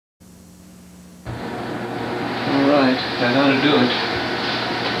Alright, I know how to do it.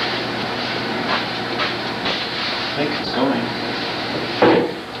 I think it's going.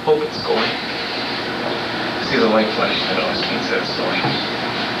 Hope it's going. See the light flash, that always means that it's going.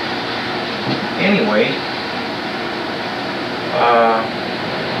 Anyway,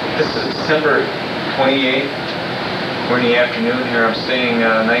 this is December 28th. We're in the afternoon here. I'm staying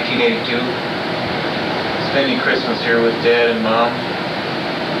 1982. Spending Christmas here with Dad and Mom.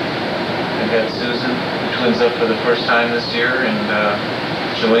 I got Susan, the twins, up for the first time this year, and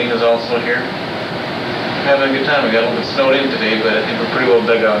Jolene is also here. Having a good time. We got a little bit snowed in today, but I think we're pretty well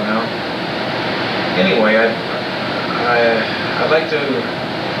dug out now. Anyway, I'd like to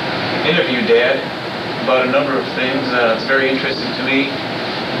interview Dad about a number of things. It's very interesting to me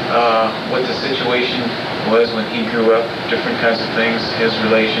what the situation was when he grew up, different kinds of things, his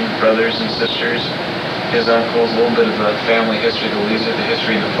relation, brothers and sisters, his uncles, a little bit of the family history, the Leeser, the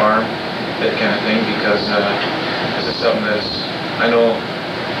history of the farm, that kind of thing, because this is something that I know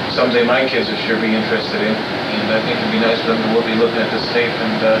someday my kids will sure be interested in, and I think it'd be nice for them to be looking at this tape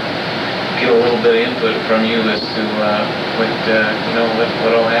and get a little bit of input from you as to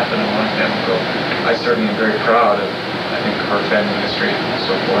what all happened a long time ago. I certainly am very proud of, I think, our family history and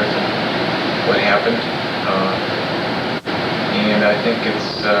so forth, and what happened. And I think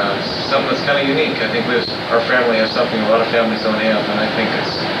it's something that's kind of unique. I think our family has something a lot of families don't have, and I think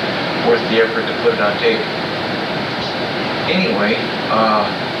it's worth the effort to put it on tape. Anyway,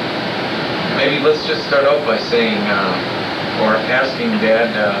 maybe let's just start out by saying, or asking Dad,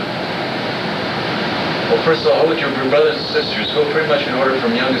 well, first of all, how would your brothers and sisters go pretty much in order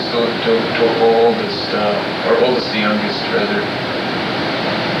from youngest to oldest, or oldest to youngest, rather?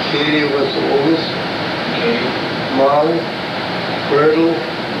 Katie was the oldest. Katie. Molly, Bertle,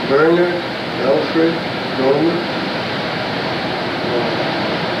 Bernard, Alfred, Norman,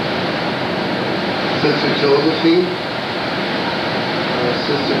 Sister Josephine,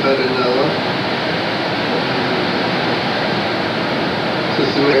 Sister Petronella,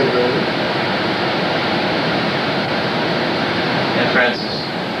 Sister Mary Bernard, and Francis.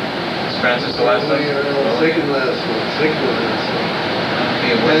 Is Francis the last one? Second last one.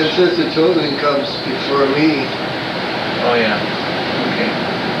 Okay, And Sister Josephine comes before me. Oh yeah, okay.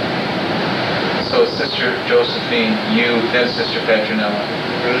 So Sister Josephine, you, then Sister Petronella.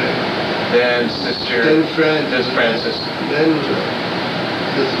 Right. Then Sister... Then Francis. Then Francis. Then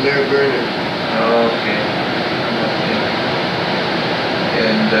Sister Mary Bernard. Okay.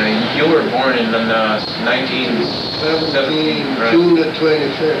 And you were born in 1917, right? June the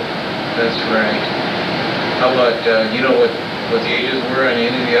 25th. That's right. How about, you know what the ages were on any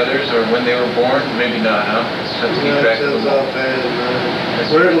of the others, or when they were born? Maybe not, huh? It's tough to keep track of them.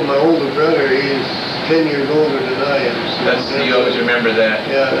 Bertle, my older brother, he's 10 years older than I am. So you always remember that.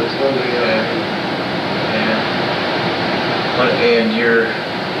 Yeah, that's one of the And your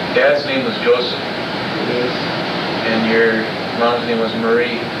dad's name was Joseph. Yes. And your mom's name was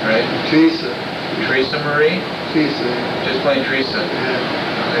Marie, right? Teresa. Teresa Marie? Teresa. Just plain Teresa? Yeah.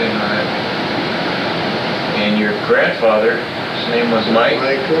 I didn't know that. And your grandfather, his name was Mike?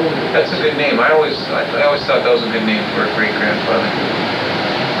 Michael. That's a good name. I always thought that was a good name for a great-grandfather.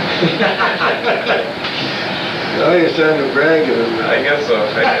 Oh, you're starting to brag on him. I guess so.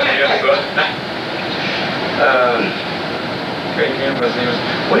 Great-grandfather's name was...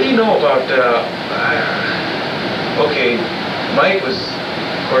 What do you know about... okay, Mike was,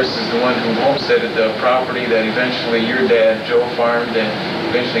 of course, is the one who homesteaded the property that eventually your dad, Joe, farmed and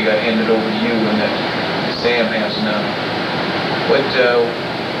eventually got handed over to you, and that Sam has now. What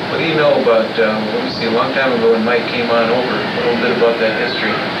do you know about, let me see, a long time ago when Mike came on over, a little bit about that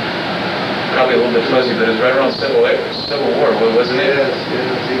history? Probably a little bit fuzzy, but it was right around Civil War, wasn't it? Yes.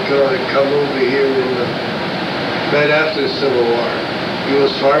 He come over here right after the Civil War. He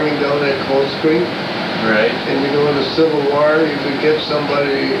was farming down at Cold Spring. Right. And in the Civil War, you could get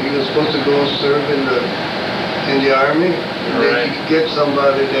somebody, he was supposed to go serve in the army, and then you could get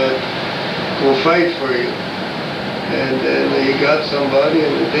somebody that will fight for you. And then he got somebody,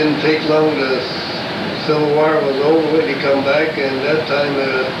 and it didn't take long, the Civil War was over with, he come back, and that time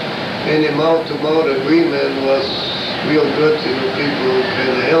any mouth-to-mouth agreement was real good, people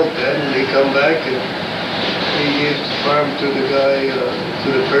kind of helped that, and he come back, and he gave the farm to the guy, to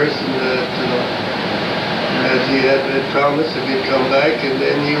the person that, as he had been promised, if he'd come back, and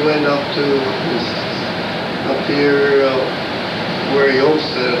then he went up here, where he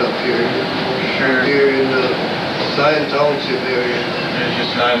homesteaded up here. Sure. Here in the Zion Township area. It's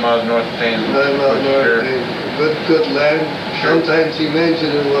just 9 miles north of Painesville. 9 miles north of Painesville. Good land. Sometimes he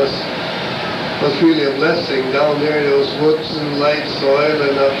mentioned it was was really a blessing. Down there was woods and light soil,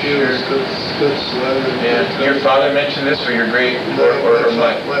 and up here was good soil. Yeah. Your father mentioned this, or your great, No, or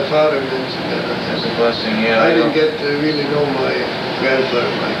my father mentioned that. That's a blessing. Yeah. I didn't get to really know my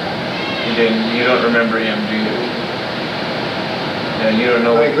grandfather, Mike. You didn't. You don't remember him, do you? Yeah. You don't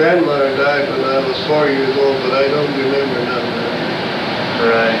know. My grandmother died when I was 4 years old, but I don't remember none of that.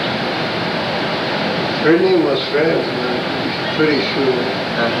 Right. Her name was Frances, I'm pretty sure.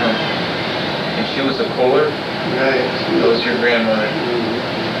 And she was a Kohler? Right. That was your grandmother.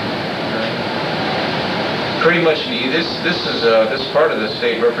 Pretty much, this part of the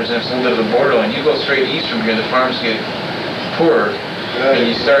state represents a little bit of the borderline. You go straight east from here, the farms get poorer. Right. And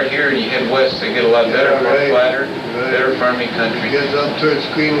you start here and you head west, they get a lot better, more flatter, better farming country. It gets up towards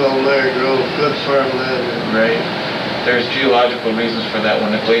Greenwell, Meyer Grove, good farmland. Right. There's geological reasons for that. When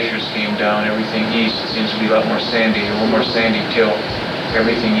the glaciers came down, everything east seems to be a lot more sandy, a little more sandy till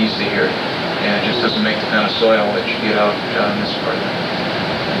everything east of here. And it just doesn't make the kind of soil that you get out in this part of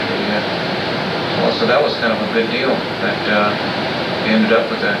the country. Yeah. Well, so that was kind of a good deal that you ended up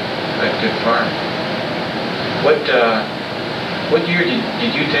with that good farm. What year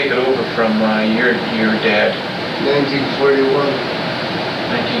did you take it over from your dad? 1941.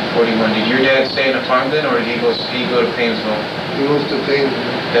 1941. Did your dad stay in a farm then, or did he go to Painesville? He moved to Painesville.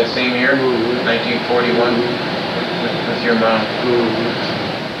 That same year? 1941? With your mom?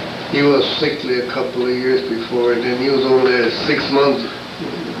 He was sickly a couple of years before, and then he was only there 6 months.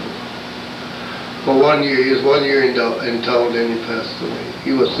 For 1 year, he was 1 year in town, then he passed away.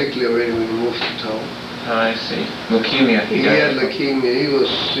 He was sickly already when he moved to town. I see. Leukemia. He had leukemia. He was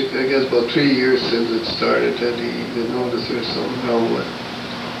sick, I guess, about 3 years since it started, and he noticed there was something wrong with it.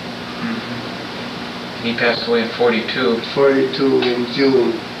 He passed away in 42. 42 in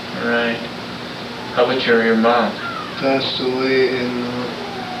June. Right. How about your mom? Passed away in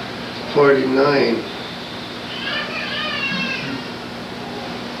 49. I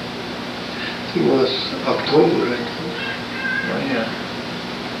think it was October, I think. Oh, yeah.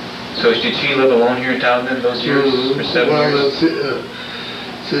 So did she live alone here in town then those years? For 7 years?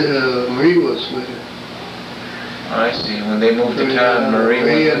 Marie was with her. I see. When they moved to town,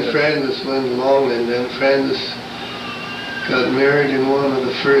 Marie and Frances went along, and then Frances got married in one of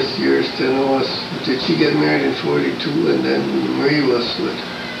the first years. Then did she get married in 42, and then Marie was with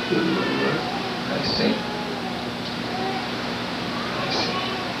my mother. I see.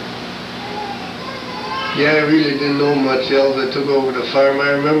 Yeah, I really didn't know much else. I took over the farm. I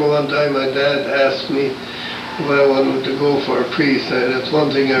remember one time my dad asked me if I wanted to go for a priest. That's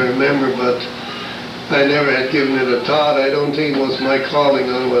one thing I remember, but I never had given it a thought. I don't think it was my calling,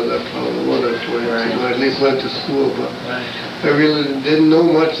 otherwise I probably would have went, at least went to school, but I really didn't know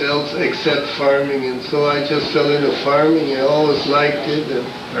much else except farming, and so I just fell into farming. I always liked it, and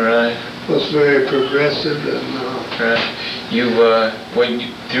was very progressive. And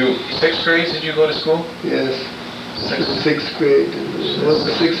through 6th grade did you go to school? Yes, 6th grade. Well,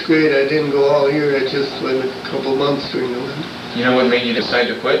 the 6th grade I didn't go all year. I just went a couple months during the winter. You know what made you decide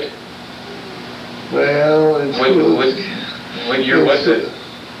to quit? Well, in school... What year was it?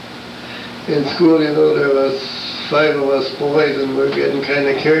 In school, there was 5 of us boys, and we're getting kind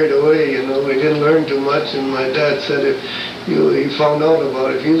of carried away, We didn't learn too much, and my dad said if he found out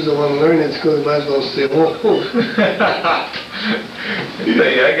about it, if he was the one learning in school, he might as well stay home.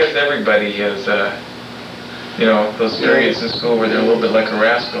 I guess everybody has, those periods in school where they're a little bit like a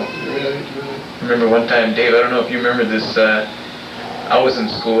rascal. Right. I remember one time, Dave, I don't know if you remember this, I was in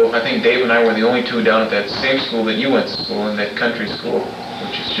school. I think Dave and I were the only two down at that same school that you went to school, in that country school,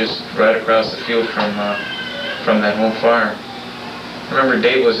 which is just right across the field from that home farm. I remember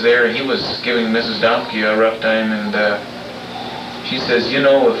Dave was there, and he was giving Mrs. Domke a rough time, and she says, if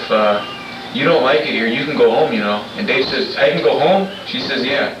you don't like it here, you can go home, And Dave says, I can go home? She says,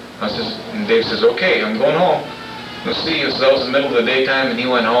 yeah. And Dave says, okay, I'm going home. We'll see. So that was the middle of the daytime, and he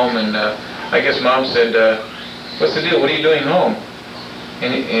went home, and I guess Mom said, what's the deal? What are you doing home?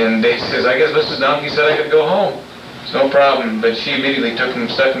 And Dave says, I guess Mrs. Domke said I could go home. It's no problem. But she immediately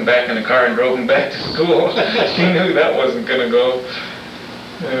stuck him back in the car and drove him back to school. She knew that wasn't going to go.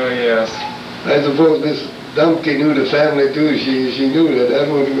 Oh, yes. I suppose Miss Domke knew the family too. She knew that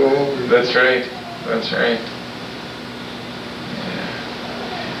wouldn't go home. That's right. That's right.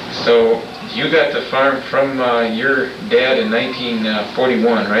 Yeah. So you got the farm from your dad in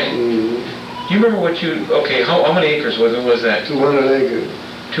 1941, right? Mm-hmm. You remember how many acres was that? 200 acres.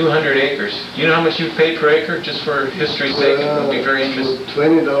 200 acres. You know how much you paid per acre, just for history's sake? It would be very interesting.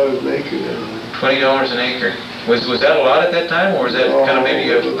 $20 an acre. $20 an acre. Was that a lot at that time, or was that kind of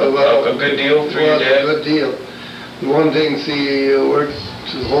maybe a good deal through your dad? A good deal. The one thing, he worked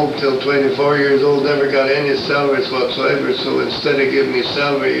home till 24 years old, never got any salaries whatsoever, so instead of giving me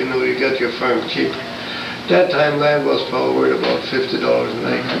salary, you know, you get your farm cheap. That time land was probably worth about $50 an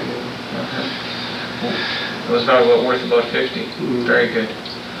acre. It was worth about 50. Very good.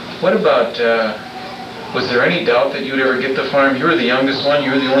 What about, was there any doubt that you'd ever get the farm? You were the youngest one,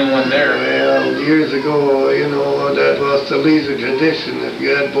 you were the only one there. Well, years ago, you know, that was the leisure tradition. If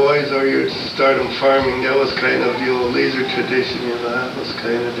you had boys or you'd start them farming, that was kind of the old leisure tradition, you know, that was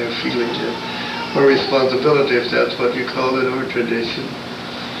kind of their feeling, or responsibility, if that's what you call it, or tradition.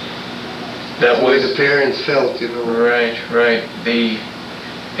 That was the parents felt, you know. Right, right.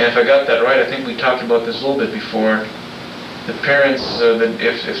 And if I got that right, I think we talked about this a little bit before. The parents,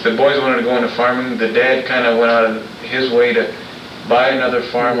 if the boys wanted to go into farming, the dad kind of went out of his way to buy another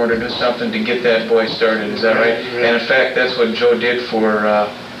farm or to do something to get that boy started. Is that right? And in fact, that's what Joe did for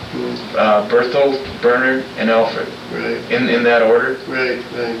Berthold, Bernard, and Alfred. Right. In that order. Right.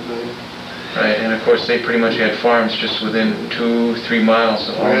 Right, and of course they pretty much had farms just within 2-3 miles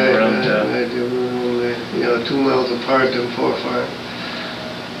all around. Right. They were only, 2 miles apart than 4 farms.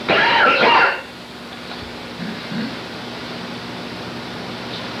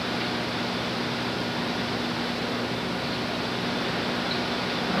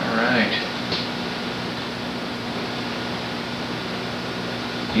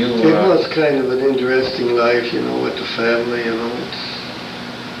 It was kind of an interesting life, you know, with the family, you know. It's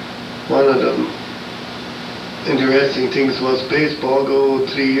one of the interesting things was baseball go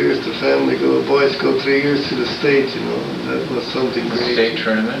 3 years, the family go, boys go 3 years to the state, you know. That was something great. State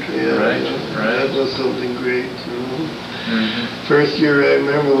tournament, right. That was something great, you know. First year I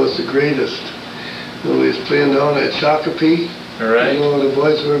remember was the greatest. You know, we was playing down at Shakopee. Right. You know, the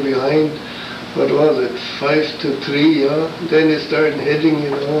boys were behind. What was it, 5-3, Then they started hitting, you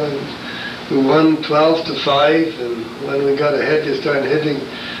know, and we won 12-5, and when we got ahead, they started hitting.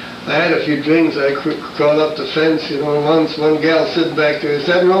 I had a few drinks, I crawled up the fence, you know, and once one gal sitting back there,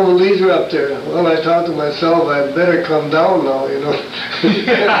 said, Roman Leeser up there. Well, I thought to myself, I'd better come down now, you know.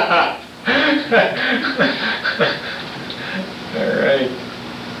 All right.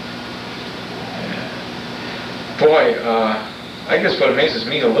 Boy, I guess what amazes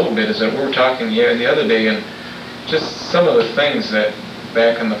me a little bit is that we were talking the other day, and just some of the things that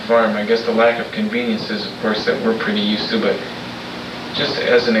back on the farm, I guess the lack of conveniences, of course, that we're pretty used to, but just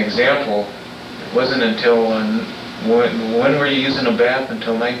as an example, it wasn't until, when were you using a bath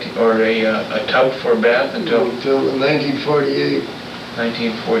until a tub for a bath until? Until 1948.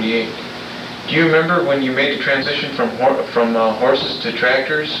 1948. Do you remember when you made the transition from horses to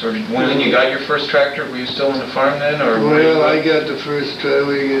tractors, or when you got your first tractor? Were you still on the farm then, or? Well, I got the first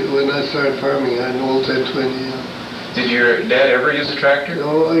when I started farming. I had an old 1020. Did your dad ever use a tractor?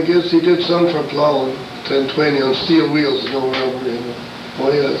 No, I guess he did some for plowing. 1020 on steel wheels, no rubber. You know.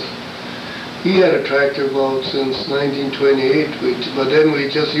 Oh yes, he had a tractor about since 1928, but then we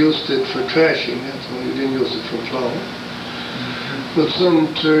just used it for thrashing. That's why we didn't use it for plowing. But some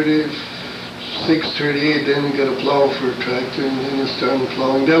 638, then you got a plow for a tractor, and then you started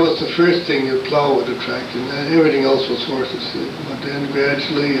plowing. That was the first thing you plow with a tractor, and everything else was horses. But then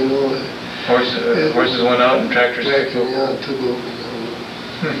gradually, you know, horses went out and tractors took over. Yeah, took over.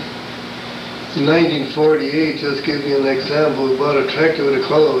 In 1948, just give you an example, we bought a tractor with a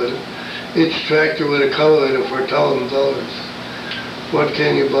cultivator. Each tractor with a cultivator for $1,000. What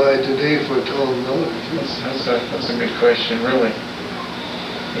can you buy today for $1,000? That's a good question, really.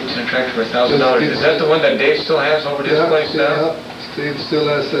 Each tractor for $1,000. Is that the one that Dave still has over at his place now? Yeah, Dave still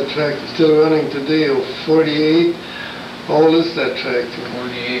has that tractor. Still running today. 48. How old is that tractor?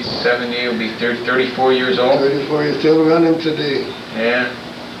 48, 70. It'll be 34 years old. 34 years. Still running today. Yeah.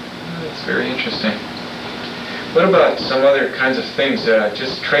 That's very interesting. What about some other kinds of things?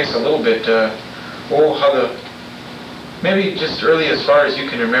 Just trace a little bit. Maybe just early as far as you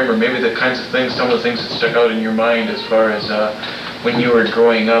can remember, maybe the kinds of things, some of the things that stuck out in your mind as far as when you were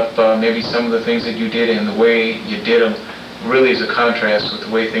growing up, maybe some of the things that you did and the way you did them really is a contrast with the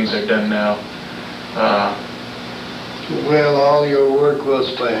way things are done now. Well, all your work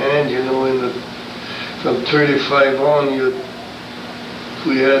was by hand, you know, from 35 on,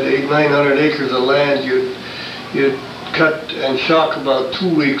 we had 900 acres of land. You'd cut and shock about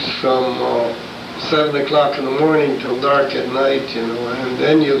 2 weeks from 7 o'clock in the morning till dark at night, you know, and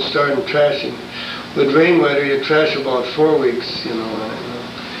then you'd start trashing. With rain weather, you'd trash about 4 weeks, you know.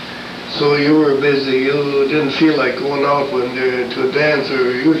 So you were busy. You didn't feel like going out to a dance, or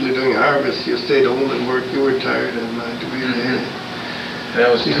usually during harvest. You stayed home and worked. You were tired at night, really.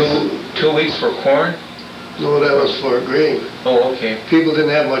 That was 2 weeks for corn? No, that was for grain. Oh, okay. People didn't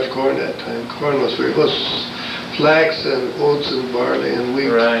have much corn that time. Corn was flax and oats and barley and wheat.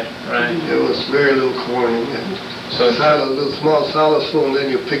 Right, right. There was very little corn in it. So A little small salad spoon, then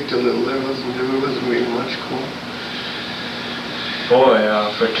you picked a little. There wasn't really much corn. boy,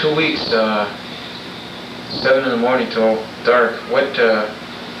 for 2 weeks, 7 in the morning till dark.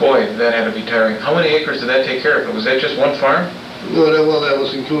 Boy, that had to be tiring. How many acres did that take care of? Was that just one farm? No, that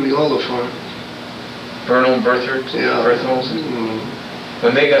was including all the farm. Bernal and Berthold's? Yeah. Berthold's? Mm.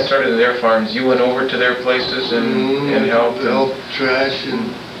 When they got started in their farms, you went over to their places and helped? Helped trash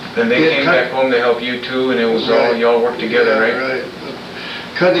and... Then they came back home to help you too, and it was all, y'all worked together, Yeah, right? right.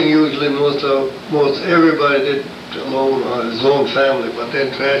 Cutting usually most everybody did alone, his own family, but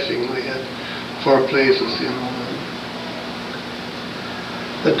then trashing we had 4 places, you know.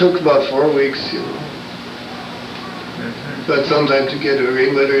 It took about 4 weeks, you know. But sometimes to get a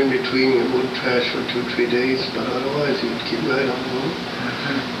rain weather in between, you would trash for 2-3 days, but otherwise you'd keep right on going.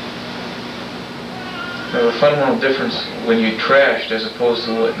 Now, the fundamental difference when you trashed as opposed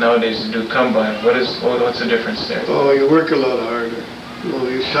to what nowadays you do combine, what's the difference there? Oh, you work a lot harder. You know,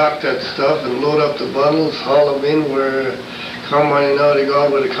 you shock that stuff and load up the bundles, haul them in where combine now they go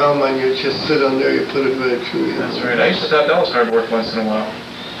out with a combine, you just sit on there, you put it right through. You That's know. right. I used to thought that was hard work once in a while.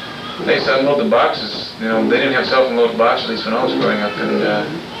 They used to unload the boxes. You know, they didn't have self-unloaded boxes, at least when I was growing up, and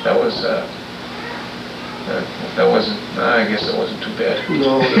that wasn't. I guess it wasn't too bad.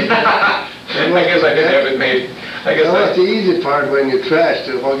 No. I guess I didn't have it made. I guess That was the easy part when you trashed.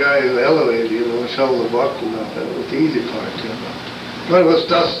 The one guy who elevated, you know, shovel the bucket and all that. That was the easy part, you know. But it was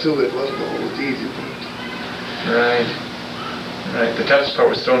dust too, it wasn't always the easy part. Right. Right. The toughest part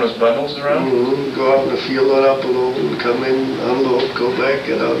was throwing those bundles around? Go out in the field, load up a load, and come in, unload, go back,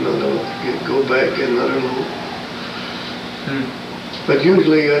 get out another load, go back, get another load. But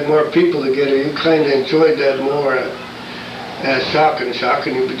usually you had more people together, you kind of enjoyed that more as shocking,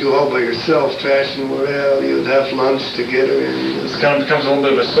 you would do all by yourself, trashing morale, you'd have lunch together. And It kind of becomes a little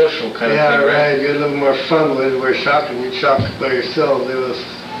bit of a social kind of yeah, thing, right? You had a little more fun with it, where shocking, you'd shock by yourself. It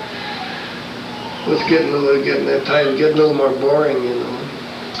was getting a little more boring, you know.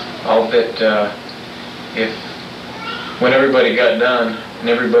 I'll bet when everybody got done, and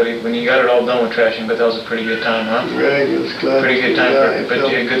when you got it all done with trashing, but that was a pretty good time, huh? Right, it was glad. Pretty good time, but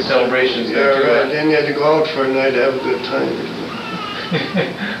you had good celebrations there too. Right. Then you had to go out for a night to have a good time.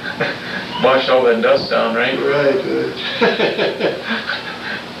 Wash all that dust down, right? Right.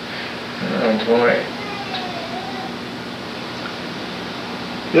 Oh boy.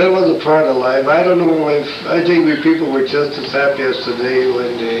 That was a part of life. I don't know I think we people were just as happy as today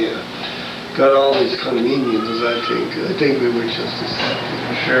when they got all these conveniences, I think we were just as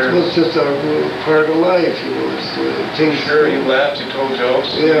happy. Sure. It was just a part of life, you know. It's things. Sure, you laughed, you told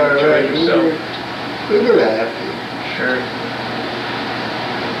jokes, you Yeah, enjoyed right. yourself. We were happy. Sure.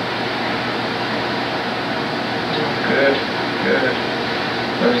 Good.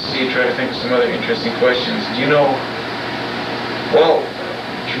 Let me see, try to think of some other interesting questions. Do you know,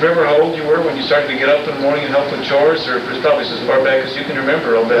 do you remember how old you were when you started to get up in the morning and help with chores, or it's probably as far back as you can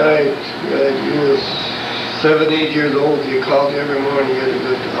remember, I'll bet. Right. You was 7, 8 years old. You called every morning, you had to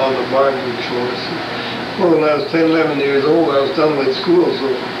go on the barn and do chores. Well, when I was 10, 11 years old, I was done with school, so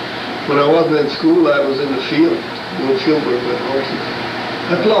when I wasn't in school, I was in the field, doing field work with horses.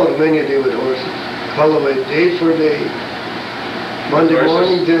 I plowed many a day with horses, followed day for day. Monday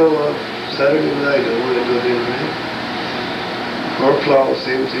morning till Saturday night, I wanted to do it in rain. Or plow,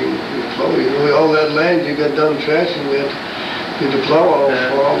 same thing. You plow, you know, all that land you got done trashing, you had to plow all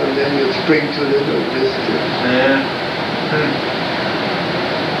fall, and then you'd spring to it or this. Yeah.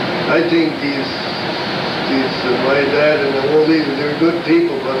 I think my dad and the oldies, they're good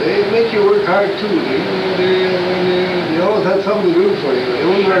people, but they make you work hard too. They always had something to do for you. They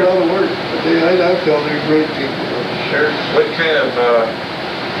wouldn't learn how to work, but I feel they're great people. Sure. What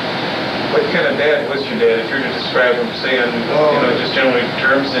kind of dad was your dad? If you were to describe him, say in just general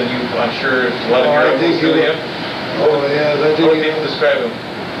terms, and I'm sure a lot of your uncles knew him. Oh yeah, I think. How would people describe him?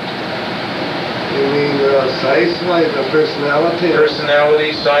 You mean size-wise, the personality?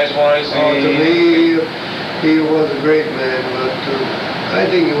 Personality, size-wise. To me, he was a great man, but I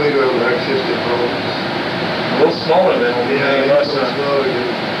think he weighed around 150 pounds. A little smaller than he was smaller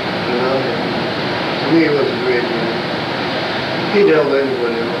than I am. To me, he was a great man. He'd help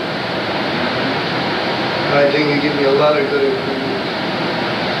anybody else. I think he gave me a lot of good information.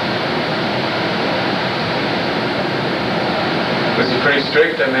 Was he pretty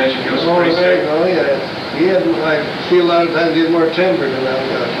strict? I imagine he was pretty strict. Oh, yes. I feel a lot of times he had more temper than I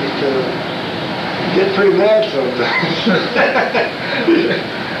got. He'd get pretty mad sometimes.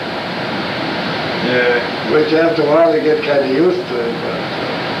 Yeah. Which after a while you get kind of used to it. But,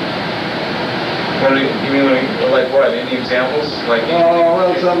 What do you mean, like what? Any examples? Like, Oh,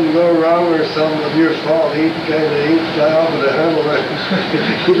 well, something go wrong or something was your fault. He'd fly off with a handle and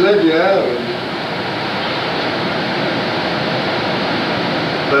he'd let you have it.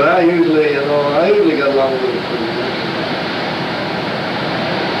 But I usually got along with him pretty good.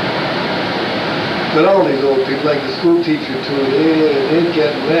 But all these old people, like the school teacher too, they'd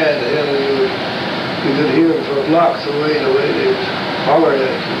get mad. Hell, you could hear them for blocks away the way they'd holler at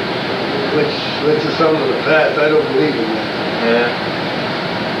you. Which is something of the past. I don't believe in that. Yeah.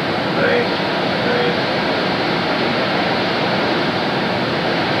 Right.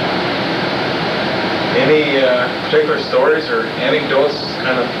 Any particular stories or anecdotes,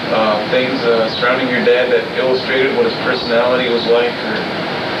 kind of things surrounding your dad that illustrated what his personality was like, or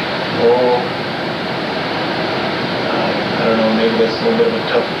I don't know, maybe that's a little bit of a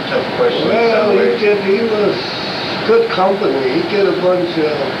tough question. Well, he was good company. He'd get a bunch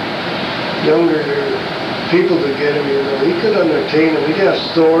of younger people to get him, you know. He could entertain them. He'd have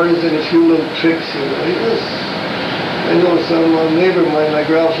stories and a few little tricks, you know. I know some neighbor of mine, like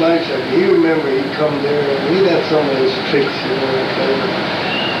Ralph Leishak, he remember he'd come there and he'd have some of his tricks, you know, kind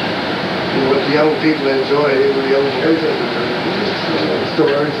of, what the young people enjoy. They were young boys at the time.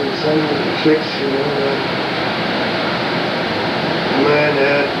 Stories and some of the tricks, you know. The man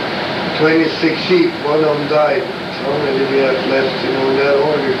had 26 sheep, one of them died. How many did he have left, you know, in that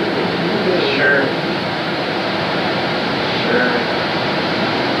order? Sure.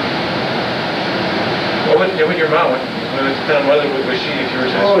 What would your mom, what kind of mother was she if you were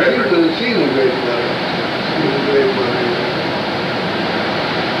to describe her? She's a great mother. She's a great mother.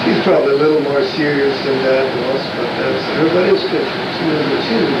 She's probably a little more serious than Dad was, but everybody's different.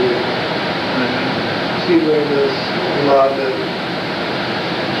 She's a great mother. She learned us a lot.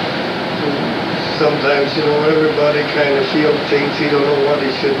 Sometimes, you know, everybody kind of thinks he don't know what he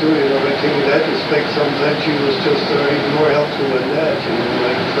should do, you know. I think in that respect, sometimes she was just even more helpful than that, you know.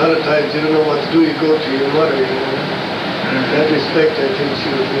 Like, a lot of times you don't know what to do, you go to your mother, you know. In that respect, I think she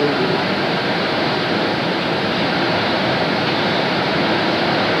was really good.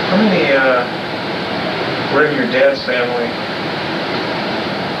 How many were in your dad's family?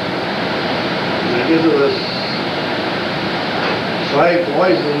 I guess it was 5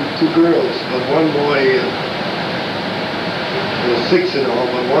 boys and 2 girls, but one boy, it was 6 in all,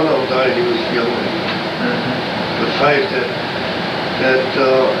 but one of them died, he was young. The 5 that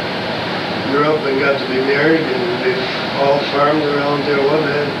grew up and got to be married, and they all farmed around there. One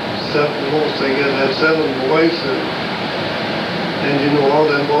had 7 boys, and you know, all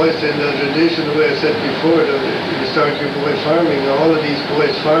them boys in the tradition, the way I said before, you start your boy farming, all of these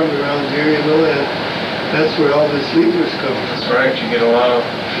boys farmed around here, you know, and that's where all the sleepers come from. That's right, you get a lot of,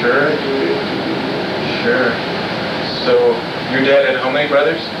 sure. So, your dad had how many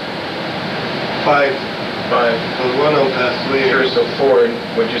brothers? 5. 5. But one of them passed away. Sure, so 4. And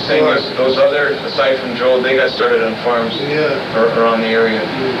what you're saying is those other, aside from Joel, they got started on farms around the area.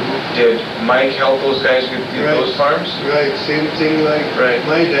 Did Mike help those guys with those farms? Right, same thing like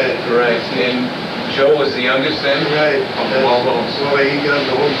my dad. Right, and Joe was the youngest then? Right. That's why he got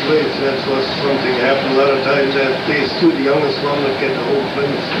the whole place. That's what something happened a lot of times. That these 2, the youngest one, would get the whole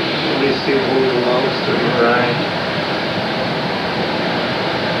place. They still hold the longest. Right.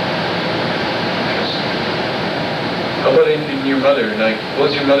 How about in your mother? Like, what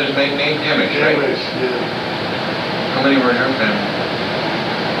was your mother's maiden name? Hamish, right? Hamish, yeah. How many were in her family?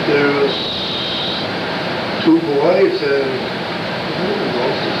 There was 2 boys and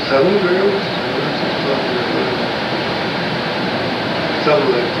 7 girls.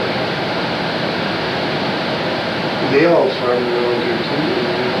 Something like that. They all farmed around here too.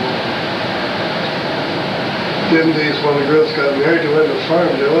 Them days when the girls got married, they went to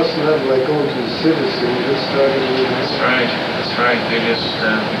farm. There wasn't nothing like going to the city, so we just started with That's right. They just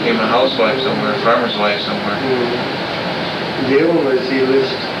became a housewife somewhere, a farmer's wife somewhere. The owners, he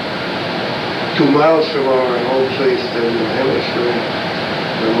lived 2 miles from our home place in Hamish, where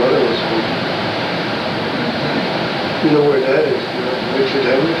my mother was from. You know where that is, Richard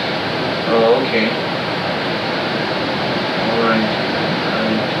Hamish? Oh, okay. All right.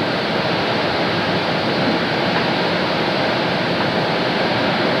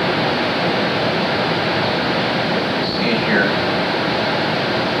 Let's see here.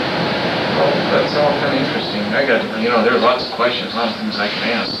 Well, that's all kind of interesting. I got, there are lots of questions, a lot of things I can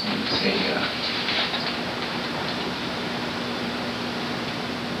ask. Let's see.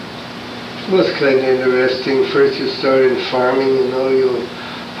 It was kind of interesting. First you started farming, you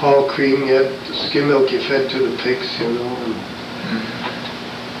haul cream, you had the skim milk you fed to the pigs, and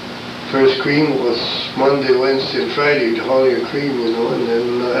First cream was Monday, Wednesday, and Friday. You'd haul your cream, you know, and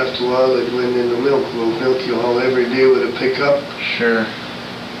then after a while it went into milk. Well, milk you haul every day with a pickup. Sure.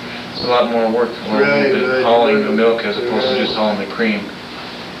 It's a lot more work Right. hauling the milk as opposed to just hauling the cream.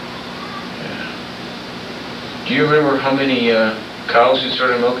 Yeah. Do you remember how many cows you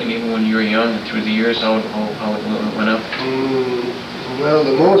started milking even when you were young and through the years, how it went up? Well,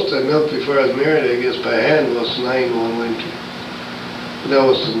 the most I milked before I was married, I guess, by hand was 9 one winter. That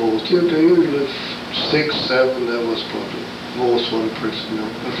was the most. Usually 6, 7, that was probably most one person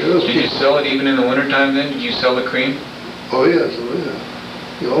milked. Did you sell it even in the wintertime then? Did you sell the cream? Oh, yes, oh, yeah.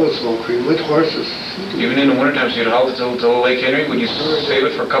 You always sell cream with horses. Even in the wintertime, so you'd haul it to Lake Henry? Would you save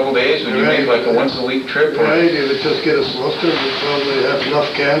it for a couple days? Would you make like a once-a-week trip? Or? Right, you would just get a muster. You'd probably have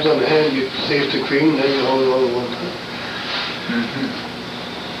enough cans on hand. You'd save the cream, then you haul it all at one time.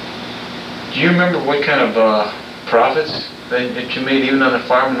 Do you remember what kind of profits that you made even on the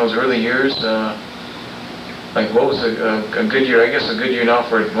farm in those early years? Like what was a good year? I guess a good year now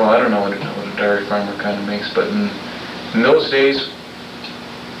for, well, I don't know what a dairy farmer kind of makes, but in those days,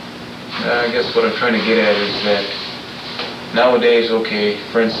 I guess what I'm trying to get at is that nowadays, okay,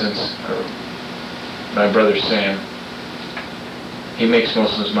 for instance, my brother Sam, he makes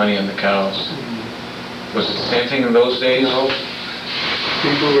most of his money on the cows. Was it the same thing in those days? No.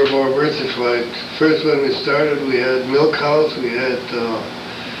 People were more diversified. First, when we started, we had milk cows, we had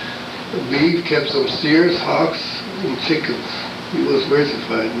beef, kept some steers, hawks, and chickens. It was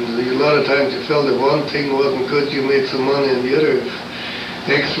diversified. And a lot of times you felt that one thing wasn't good, you made some money on the other. If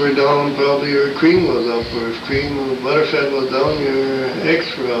eggs were down, probably your cream was up, or if cream or butterfat was down, your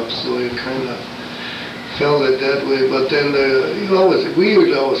eggs were up. So you kind of felt it that way. But then we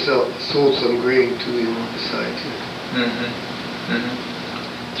would always sold some grain too, you know, besides it.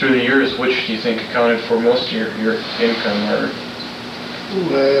 Through the years, which do you think accounted for most of your income? Or?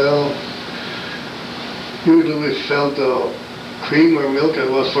 Well, usually we felt cream or milk that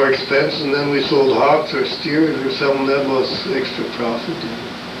was for expense, and then we sold hogs or steers or something that was extra profit.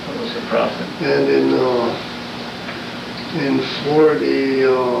 That was a profit. And in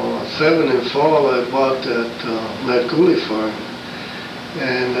 47 in fall, I bought that Gully farm.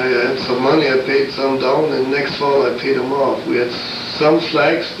 And I had some money, I paid some down, and next fall I paid them off. We had some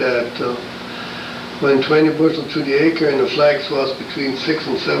flax that went 20 bushel to the acre, and the flax was between $6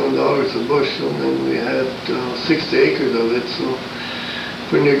 and $7 a bushel, and we had 60 acres of it. So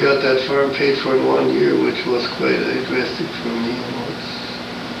when you got that farm paid for in 1 year, which was quite aggressive for me. You know,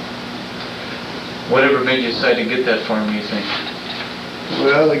 whatever made you decide to get that farm, you think?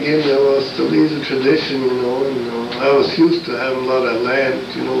 Well, again, there was the Liza tradition, you know, and I was used to having a lot of land,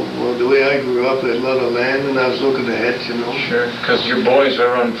 you know. Well, the way I grew up, I had a lot of land, and I was looking ahead, you know. Sure, because your boys were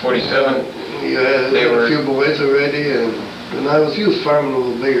around 47. Yeah, they were a few boys already, and I was used to farming a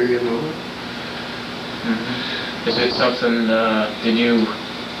little bigger, you know. Is it something, did you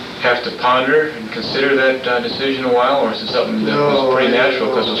have to ponder and consider that decision a while, or is it something that was pretty natural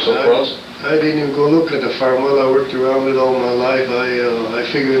because it was so close? I didn't even go look at the farm. Well, I worked around it all my life. I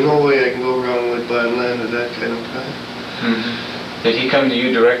figured no way I can go wrong with buying land at that kind of time. Did he come to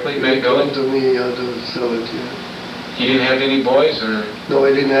you directly, Matt Gully? He came to me to sell it, yeah. He didn't have any boys, or? No,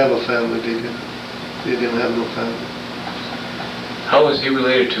 he didn't have a family. They didn't have no family. How was he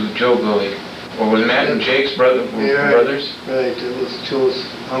related to Joe Gully? Or was Matt and Jake's brothers? Right, it was Joe's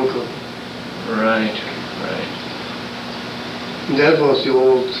uncle. Right. And that was the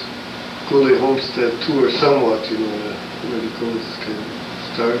old Gully homestead tour, somewhat, you know, where the Gullys kind of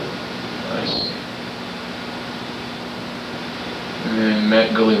started. I see. And then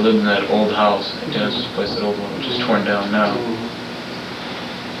Matt Gully lived in that old house at Genesis Place, that old one, which is torn down now. Yeah.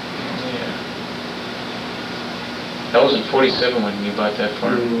 That was in 47 when you bought that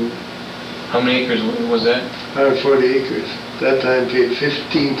farm. How many acres was that? 140 acres. That time paid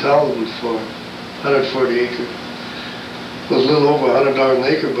 $15,000 for 140 acres. It was a little over $100 an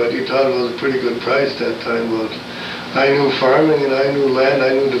acre, but you thought it was a pretty good price that time. But I knew farming, and I knew land,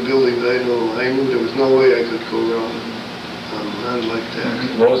 I knew the buildings, I knew there was no way I could go wrong on land like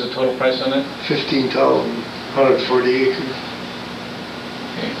that. What was the total price on that? $15,000, 140 acres.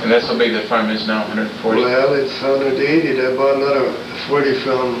 Okay. And that's how big that farm is now, 140? Well, it's 180. I bought another 40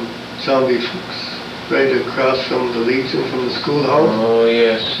 from John B. Fuchs, right across from the Legion, from the schoolhouse. Oh,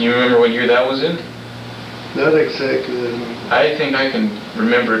 yes. You remember what year that was in? Not exactly. I think I can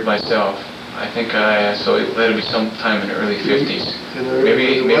remember it myself. I think so it had to be sometime in the early 50s.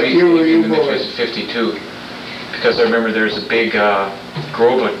 Maybe in the 52. Because I remember there's a big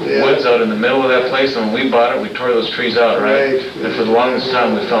grove of woods out in the middle of that place, and when we bought it, we tore those trees out, right? And for the longest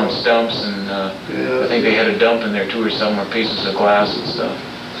time, we found stumps, and I think they had a dump in there too, or somewhere, pieces of glass and stuff.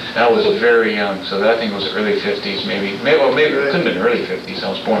 I was very young, so I think it was early 50s, maybe well, maybe it couldn't have been early 50s. I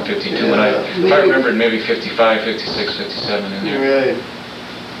was born 52, Yeah, but if I maybe. remembered maybe 55, 56, 57 in there. Right.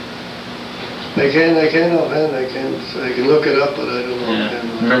 I can look it up, but I don't know.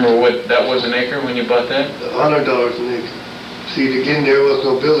 Yeah. Remember what that was an acre when you bought that? $100 an acre. See, again, there was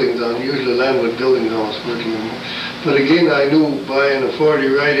no buildings on. Usually land with buildings on was working on. But again, I knew buying a 40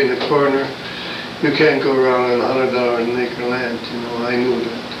 right in the corner, you can't go wrong on $100 an acre land. You know, I knew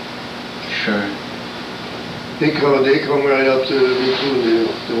that. Sure. They come right up to me too.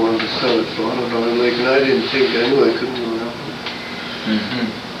 They wanted to sell it for $100 an acre, and I knew I couldn't go around. Mm-hmm.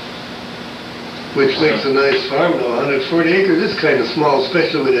 Which makes a nice farm though. 140 acres is kind of small,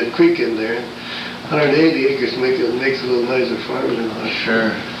 especially with that creek in there. 180 acres makes a little nicer farm than 100.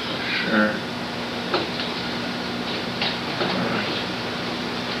 Sure, sure.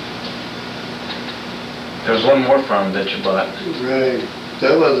 There was one more farm that you bought. Right.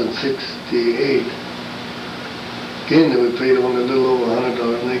 That was in 68. Again, we paid only a little over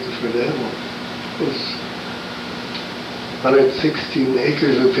 $100 an acre for that one. It was 116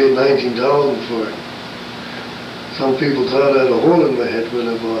 acres, we paid $19,000 for it. Some people thought I had a hole in my head when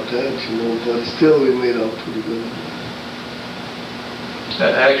I bought that, you know, but still we made out pretty good.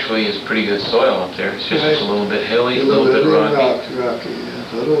 That actually is pretty good soil up there. It's just Right. a little bit hilly, A a little bit rocky, rocky.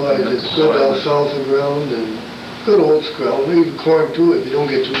 yes. Otherwise, And the it's good soil alfalfa ground and good oats ground. Even corn too, if you don't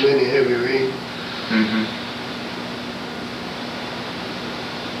get too many heavy rain. Mm-hmm.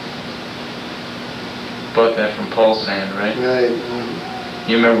 Bought that from Paul Sand, right? Right.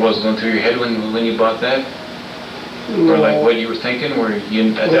 You remember what was going through your head when you bought that? Or like what you were thinking? Were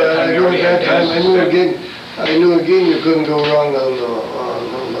you at that time you already had gas? I knew again you couldn't go wrong on a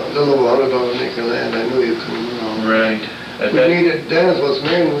little over $100 an acre land. I knew you couldn't go wrong. Right. Dennis was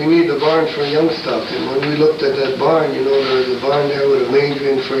married, we needed a barn for young stock. And when we looked at that barn, you know, there was a barn there with a manger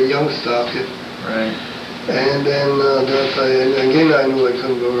in for young stock. Right. And then again I knew I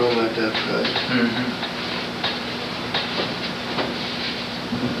couldn't go wrong at that price. Mm-hmm.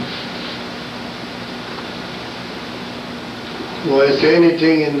 Well, is there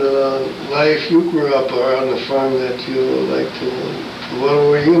anything in the life you grew up or on the farm that you would like to, what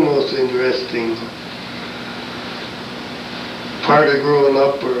were you most interesting part of growing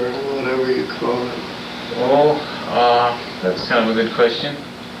up or whatever you call it? Well, that's kind of a good question.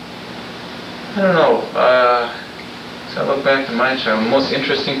 I don't know. So I look back to my child, the most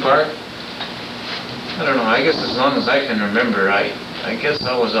interesting part? I don't know. I guess as long as I can remember, I guess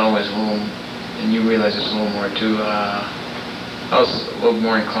I was always a little, and you realize it's a little more too, I was a little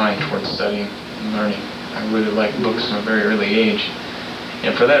more inclined towards studying and learning. I really liked books from a very early age.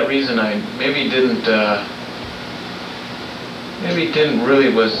 And for that reason, I maybe didn't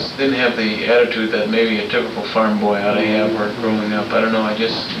have the attitude that maybe a typical farm boy ought to have or growing up. I don't know,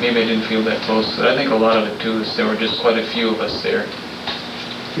 maybe I didn't feel that close. But I think a lot of it too is there were just quite a few of us there.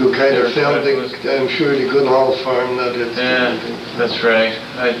 You kind of felt I'm sure the Goodall farm, not it. Yeah, that's right.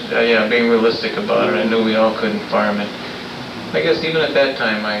 Yeah, being realistic about it, I knew we all couldn't farm it. I guess even at that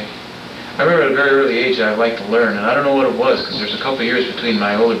time, I remember at a very early age I liked to learn, and I don't know what it was, because there's a couple of years between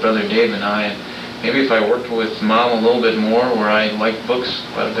my older brother Dave and I, and maybe if I worked with Mom a little bit more, where I liked books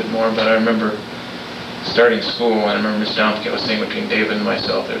quite a bit more, but I remember starting school, and I remember Miss Domke was saying between David and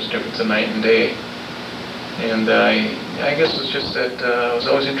myself, there's a difference of night and day. And I guess it was just that I was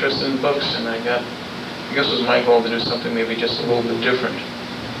always interested in books, and I guess it was my goal to do something maybe just a little bit different.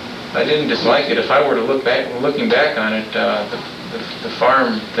 I didn't dislike it. If I were to looking back on it, the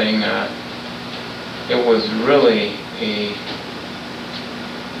farm thing, it was really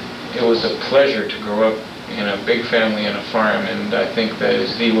it was a pleasure to grow up in a big family and a farm, and I think that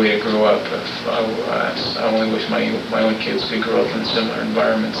is the way to grow up. I only wish my own kids could grow up in a similar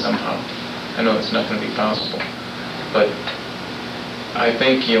environment somehow. I know it's not going to be possible, but I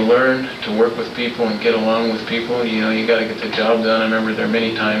think you learn to work with people and get along with people. You know, you got to get the job done. I remember there are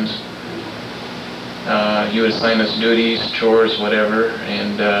many times you would assign us duties, chores, whatever,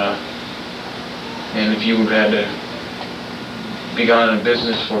 and if you had to be gone on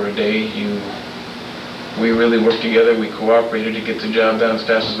business for a day, we really worked together. We cooperated to get the job done as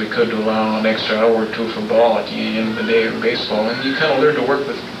fast as we could to allow an extra hour or two for ball at the end of the day or baseball, and you kind of learn to work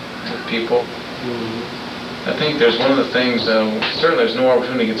with people. I think there's one of the things, certainly there's no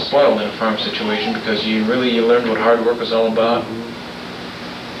opportunity to get spoiled in a farm situation, because you learned what hard work was all about.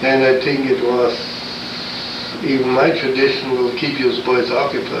 And I think it was, even my tradition will keep you boys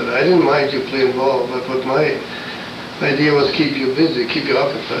occupied. I didn't mind you playing ball, but my idea was keep you busy, keep you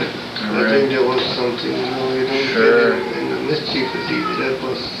occupied. Right. I think that was something, you know, you don't get in the mischief as easy. That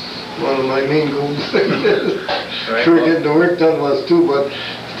was one of my main goals. Right. Sure, getting the work done was too, but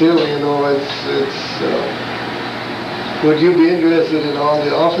still, you know, would you be interested in all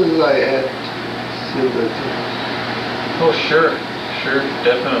the offices I had? Oh, sure,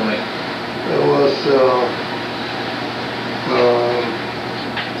 definitely. There was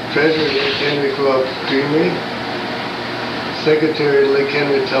treasurer Lake Henry Co-op Creamery, secretary Lake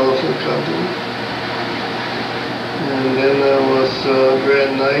Henry Telephone Company, and then there was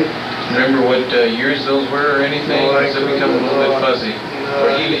Brad Knight. Remember what years those were or anything? No, or does it become a little bit fuzzy? No,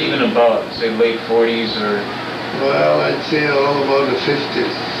 or even about, say, late 40s or... Well, I'd say all about the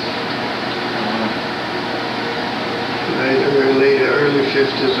 50s. Early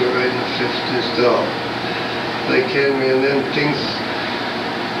 50s or right in the 50s, though. Like Henry, and then things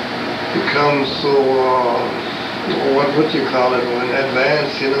become so, what would you call it, when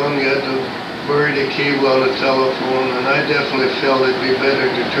advanced, you know, and you had to bury the cable on the telephone, and I definitely felt it'd be better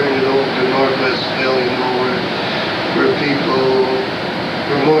to turn it over to Northwest Bell, you know, where people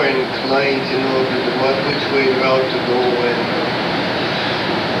were more inclined, you know, to which way route to go.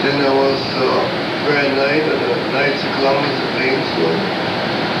 And then there was Brad Knight and the Knights of Columbus at Painesville.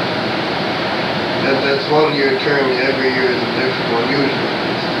 That's 1 year term. Every year is a different one, usually.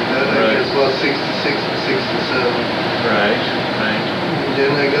 That I guess was 66 and 67. Right. And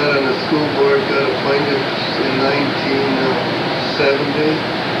then I got on the school board, got appointed in 1970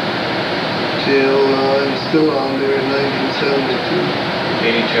 till I'm still on there in 1972.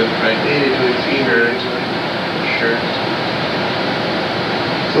 82, right? 82. Sure.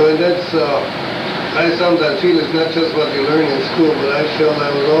 So that's, I sometimes feel it's not just what you learn in school, but I felt I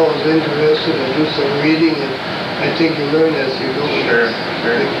was always interested and do some reading, and I think you learn as you go. Sure.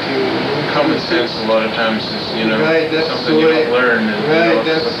 Common sense a lot of times is, you know, something you don't learn. And, right,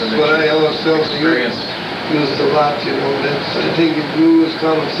 that's what I always felt used a lot, you know. I think if you use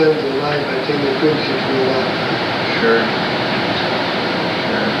common sense in life, I think it brings you through a lot. Sure.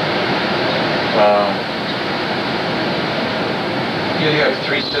 You have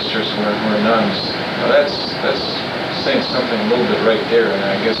 3 sisters who are nuns. Now that's saying something a little bit right there, and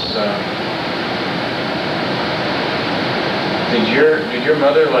I guess did your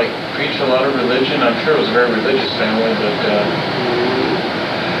mother like preach a lot of religion? I'm sure it was a very religious family, but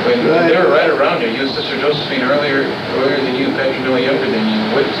when they were right around you, you and Sister Josephine earlier than you, Petronilla younger than you.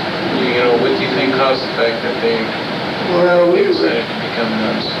 What do you think caused the fact that they decided to become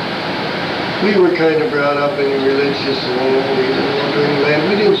nuns? We were kind of brought up in a religious home. During Lent,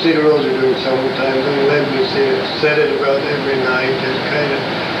 we didn't say the rosary during summertime. During Lent, we said it about every night. And kind of,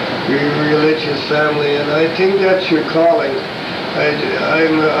 we were a religious family, and I think that's your calling.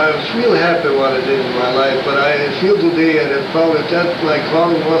 I was real happy what I did in my life, but I feel today that probably that my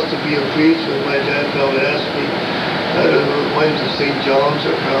calling was to be a priest. When my dad probably asked me, I went to St. John's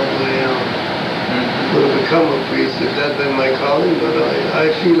or probably would have become a priest if that had been my calling, but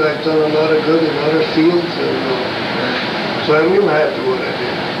I feel I've done a lot of good in other fields, and so I'm real happy what I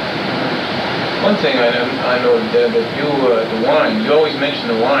did. One thing I know that you, the wine, you always mention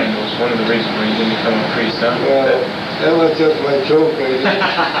the wine was one of the reasons why you didn't become a priest, huh? Well, that was just my joke, I guess.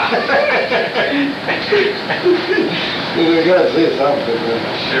 I gotta say something.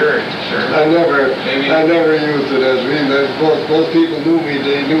 Sure. I never used it as reason. Most people knew me,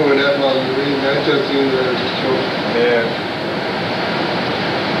 they knew it, that wasn't the reason. I just used it as a joke. Yeah.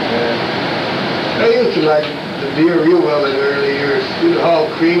 I used to like the beer real well in the early years. You'd haul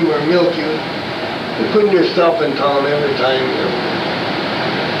cream or milk, you put in your stuff in town every time, you know.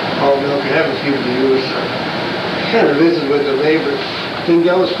 Haul milk, you have a few beers. Kind of visit with the neighbors. I think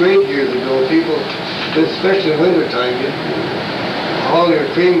that was great years ago. People, especially in wintertime, you haul your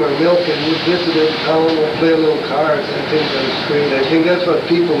cream or milk and you visit in town and play a little cards. I think that was great. I think that's what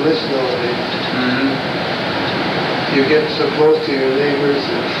people miss nowadays. You get so close to your neighbors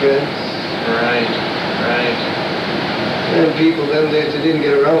and friends. Right. And people then they didn't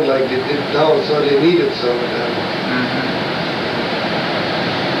get around like they did now, so they needed some of them.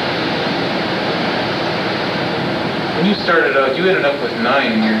 When you started out, you ended up with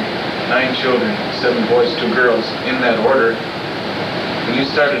 9 children, 7 boys, 2 girls, in that order. When you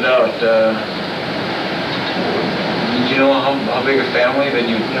started out, did you know how big a family that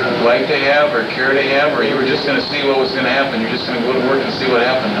you'd like to have or care to have, or you were just going to see what was going to happen? You're just going to go to work and see what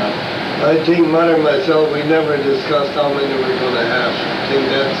happened now? I think Mother and myself, we never discussed how many we were going to have. I think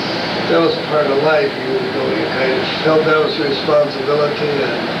that was part of life. You kind of felt that was your responsibility.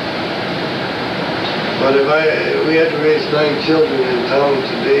 But we had to raise 9 children in town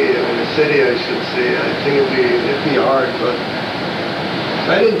today, in the city, I should say, I think it'd be hard. But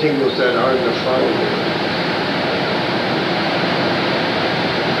I didn't think it was that hard to find.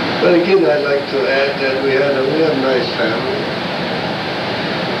 But again, I'd like to add that we had a nice family.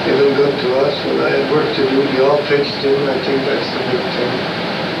 They've been good to us. When I had work to do, they all pitched in. I think that's the big thing.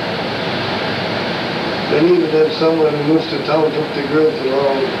 Then even then someone who moved to town took the girls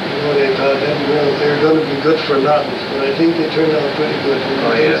along. You know, they thought them girls, they were going to be good for nothing. But I think they turned out pretty good.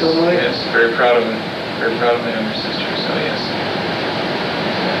 Oh yes, yes, very proud of them. Very proud of my younger sister, so yes.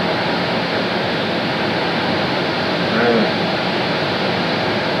 Really.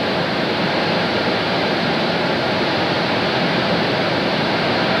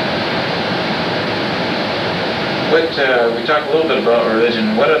 What, we talked a little bit about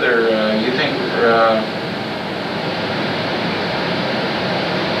religion. What other, you think,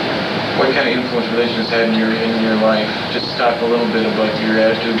 what kind of influence religion has had in your life? Just talk a little bit about your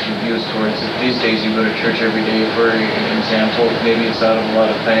attitudes, your views towards it. These days you go to church every day, for example. Maybe it's out of a lot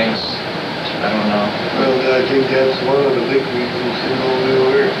of thanks. I don't know. Well, I think that's one of the big reasons. You know, we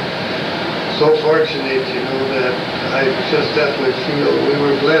were so fortunate, you know, that I just definitely feel we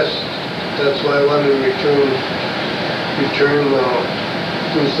were blessed. That's why I wanted to return,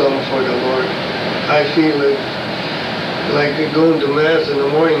 do something for the Lord. I feel it. Like going to Mass in the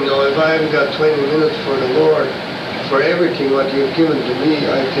morning now, if I haven't got 20 minutes for the Lord, for everything what you've given to me,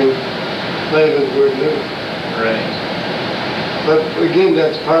 I think life is worth living. Right. But again,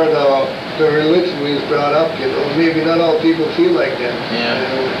 that's part of the religion we was brought up, you know. Maybe not all people feel like that. Yeah.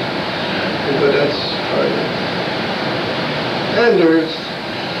 But that's part of it. And there's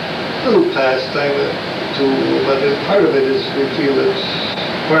a little pastime too, but part of it is we feel it's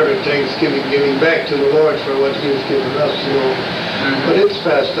part of Thanksgiving, giving back to the Lord for what He has given us, you know. Mm-hmm. But it's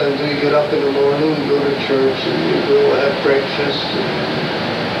pastime. You get up in the morning, you go to church, and you go have breakfast, and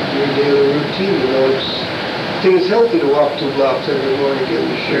your daily routine, you know. I think it's healthy to walk 2 blocks every morning, getting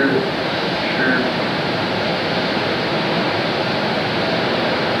the Sure.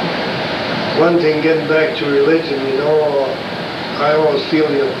 One thing, getting back to religion, you know, I always feel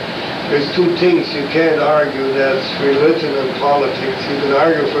there's 2 things you can't argue, that's religion and politics. You can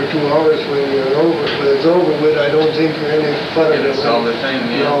argue for 2 hours when it's over with. I don't think you're any funner than it's all the thing,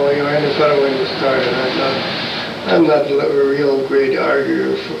 yeah. No, you're any funner when you started. I'm not a real great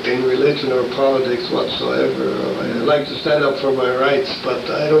arguer in religion or politics whatsoever. I like to stand up for my rights, but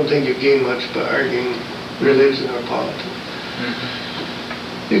I don't think you gain much by arguing religion or politics.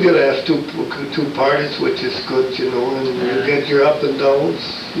 Mm-hmm. You gotta have two parties, which is good, you know, and you get your up and downs.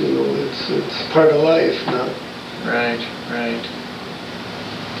 You know, it's part of life now. Right.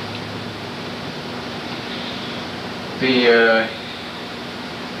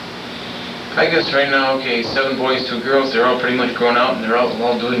 I guess right now, okay, 7 boys, 2 girls, they're all pretty much grown out and they're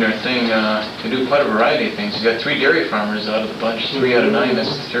all doing their thing. They do quite a variety of things. You got 3 dairy farmers out of the bunch, 3 out of 9, that's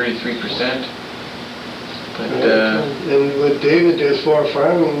 33%. But, and with David, there's 4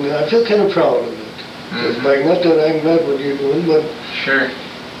 farming. I feel kind of proud of it. Mm-hmm. Like, not that I'm not what you're doing, but sure.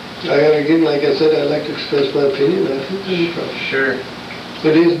 Again, like I said, I like to express my opinion. I feel kind of proud. Sure.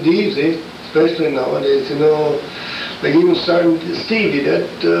 It isn't easy, especially nowadays. You know, like even starting Stevie, that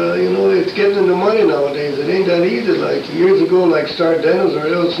you know, it's getting into money nowadays. It ain't that easy. Like years ago, like Star Dennis, or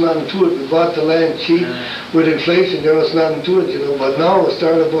there was nothing to it. We bought the land cheap. With inflation, there was nothing to it, you know. But now with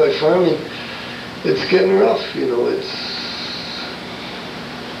started boy farming, it's getting rough, you know.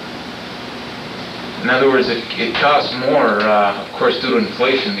 In other words, it costs more, of course, due to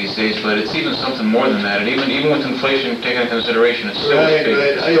inflation these days, but it's even something more than that. And even with inflation taken into consideration, it's still big.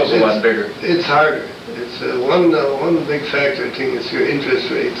 It's still a lot bigger. It's harder. It's one big factor thing is your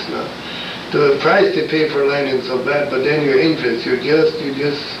interest rates now. The price they pay for land isn't so bad, but then your interest, it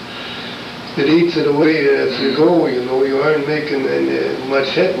eats it away as you go, you know. You aren't making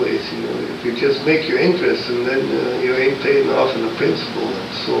much headways, you know. If you just make your interest and then you ain't paying off in the principal,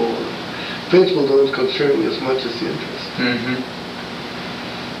 and so principal don't concern me as much as the interest. Mm-hmm.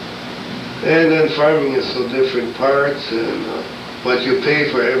 And then farming is so different parts, and what you pay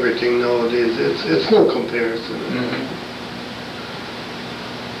for everything nowadays, it's no comparison. Mm-hmm.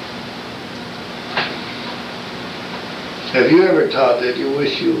 Have you ever thought that you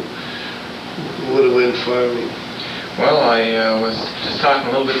wish you would have went farming? Well, I was just talking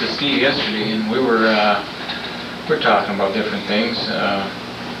a little bit to Steve yesterday, and we're talking about different things.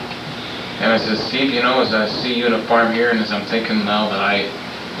 And I said, Steve, you know, as I see you in a farm here, and as I'm thinking now that I,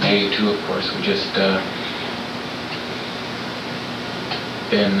 you too, of course, we just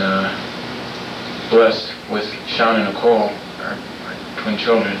been blessed with Sean and Nicole, our twin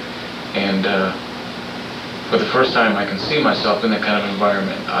children, and for the first time I can see myself in that kind of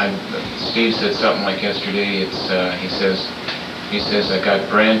environment. Steve said something like yesterday, he says, I got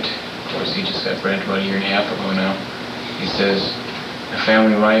Brent, of course he just got Brent about 1.5 years ago now. He says, the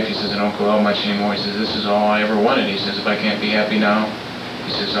family life, he says, I don't go out much anymore. He says, this is all I ever wanted. He says, if I can't be happy now,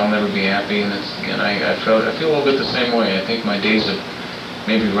 he says, I'll never be happy, and I feel a little bit the same way. I think my days of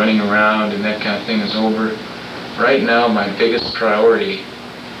maybe running around and that kind of thing is over. Right now, my biggest priority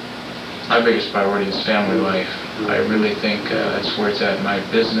is family life. I really think that's where it's at. My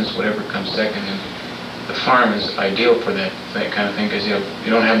business, whatever comes second, and the farm is ideal for that kind of thing, because you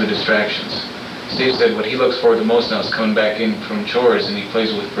don't have the distractions. Steve said what he looks forward to most now is coming back in from chores, and he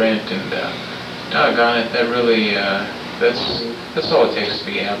plays with Brent, and doggone it, that really, that's all it takes to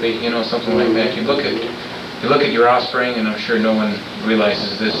be happy, you know, something like that. You look at your offspring, and I'm sure no one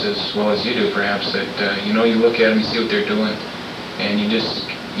realizes this as well as you do, perhaps, that, you know, you look at them, you see what they're doing, and you just,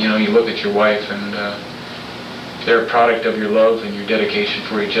 you know, you look at your wife, and they're a product of your love and your dedication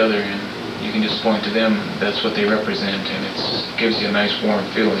for each other, and you can just point to them. That's what they represent, and it gives you a nice warm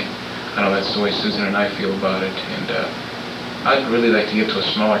feeling. I know that's the way Susan and I feel about it, and I'd really like to get to a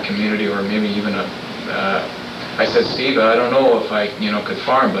smaller community, or maybe even I said, Steve, I don't know if I, you know, could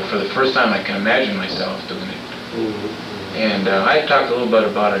farm, but for the first time I can imagine myself doing it. Mm-hmm. And I talked a little bit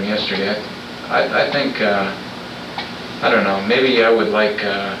about it yesterday. I think, I don't know, maybe I would like,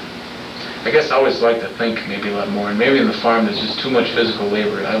 I guess I always like to think maybe a lot more, and maybe in the farm there's just too much physical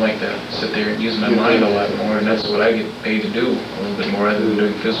labor. I like to sit there and use my mind a lot more, and that's what I get paid to do, a little bit more, rather than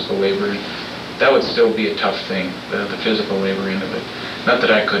doing physical labor. And that would still be a tough thing, the physical labor end of it. Not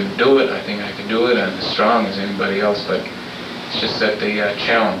that I couldn't do it, I think I could do it, I'm as strong as anybody else, but it's just that the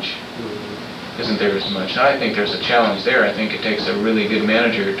challenge isn't there as much. I think there's a challenge there. I think it takes a really good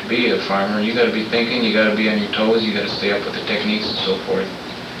manager to be a farmer. You got to be thinking, you got to be on your toes, you got to stay up with the techniques and so forth.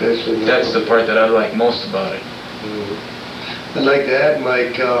 That's the part that I like most about it. I'd like to add,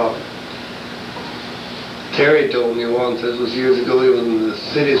 Mike, Terry told me once, this was years ago, he was in the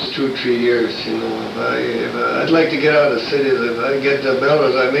cities 2-3 years, you know. If I'd like to get out of the cities. If I get the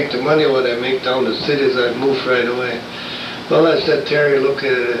dollars, I make the money what I make down the cities, I'd move right away. Well, I said, Terry, look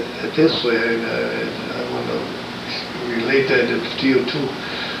at it this way, and I want to relate that to you too.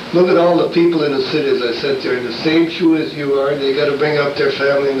 Look at all the people in the cities. I said, they're in the same shoe as you are. They got to bring up their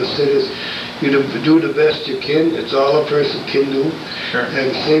family in the cities. You do the best you can. It's all a person can do. Sure.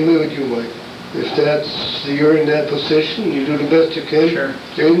 And same way with you, Mike. If you're in that position, you do the best you can. Sure.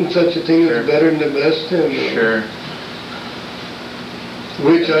 There isn't such a thing as better than the best. And, sure.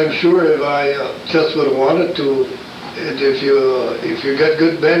 Which I'm sure if I just would have wanted to, and if you got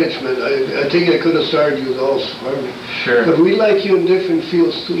good management, I think I could have started you also farming. Sure. But we like you in different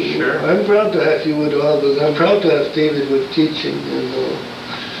fields too. Sure. I'm proud to have you with all this. I'm proud to have David with teaching. And,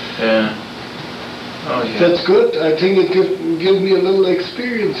 yeah. Oh yeah. That's good. I think it gives me a little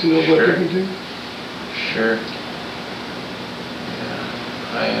experience, you know, what you can do. Sure.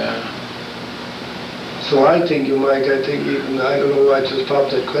 Yeah. So I think you, Mike, I don't know why I just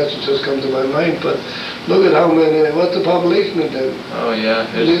popped that question, just come to my mind, but look at how many, what's the population of them? Oh yeah,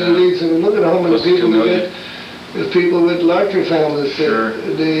 look at how many people we get. There's people with larger families. Sure.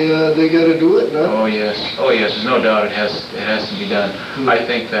 They got to do it, no? Oh yes. There's no doubt it has to be done. I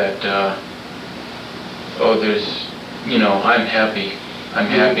think that. There's, you know, I'm happy.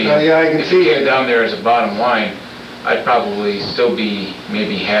 Yeah, I can see if it came down there as a bottom line, I'd probably still be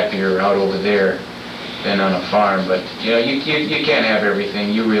maybe happier out over there than on a farm. But you know, you can't have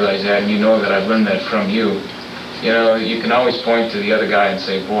everything. You realize that, and you know that I've learned that from you. You know, you can always point to the other guy and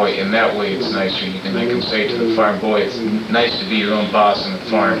say, boy, in that way it's nicer. I can say to the farm, boy, it's nice to be your own boss on the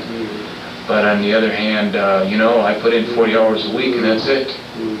farm. But on the other hand, you know, I put in 40 hours a week and that's it.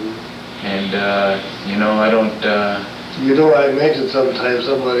 And, you know, I don't... You know, I mentioned sometimes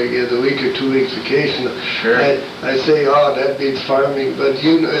somebody gets a week or 2 weeks vacation. Sure. I say, oh, that beats farming. But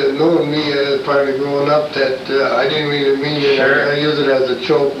you knowing me as part of growing up, that I didn't really mean it. Sure. I use it as a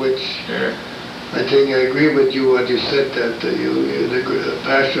joke, which sure. I think I agree with you what you said, that the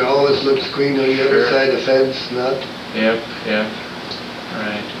pasture always looks green on the other side of the fence, not? Yep.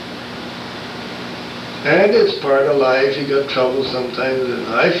 Right. And it's part of life. You got trouble sometimes. And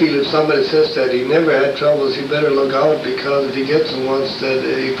I feel if somebody says that he never had troubles, he better look out, because if he gets them once, that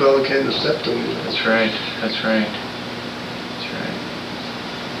he probably can't accept them. That's right.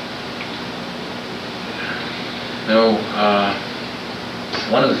 No,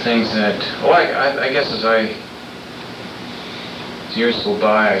 one of the things that, I guess as years go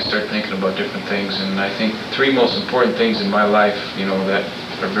by, I start thinking about different things, and I think the 3 most important things in my life, you know, that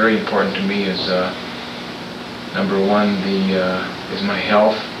are very important to me is, number 1, is my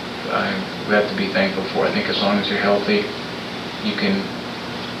health. We have to be thankful for. I think as long as you're healthy, you can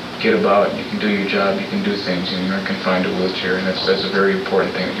get about, you can do your job, you can do things, and you're not confined to a wheelchair, and that's a very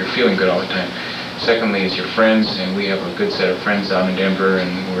important thing. You're feeling good all the time. Secondly is your friends, and we have a good set of friends down in Denver,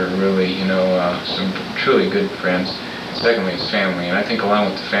 and we're really, you know, some truly good friends. secondly, it's family. And I think along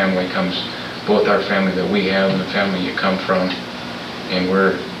with the family comes both our family that we have and the family you come from. And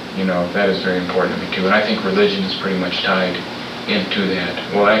that is very important to me too. And I think religion is pretty much tied into that.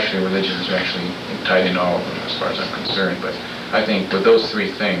 Well, actually, religion is actually tied in all of them as far as I'm concerned. But I think with those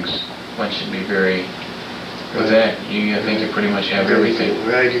three things, one should be very... With that, I think you pretty much have everything.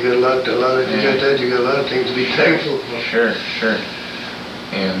 Right, you got a lot of things to be thankful for. Sure.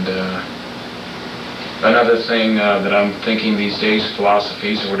 And another thing that I'm thinking these days,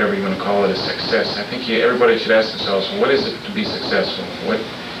 philosophies or whatever you want to call it, is success. I think everybody should ask themselves, what is it to be successful?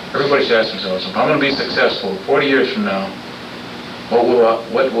 Everybody should ask themselves, if I'm going to be successful 40 years from now, what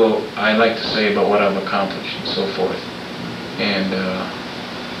will I like to say about what I've accomplished and so forth? And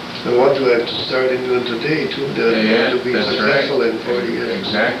what do I have to start doing today to be successful in 40 years?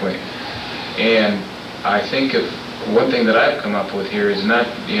 Exactly. And I think one thing that I've come up with here is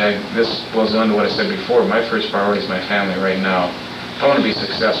this goes on to what I said before. My first priority is my family right now. If I want to be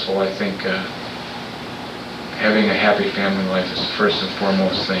successful, I think having a happy family life is the first and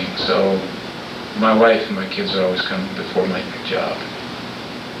foremost thing. So my wife and my kids are always come before my job.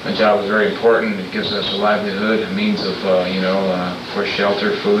 My job is very important. It gives us a livelihood, a means of, for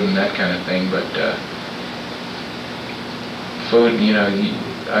shelter, food, and that kind of thing. But food,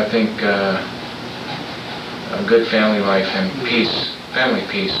 I think a good family life and peace, family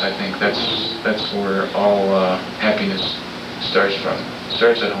peace, I think that's where all happiness starts from. It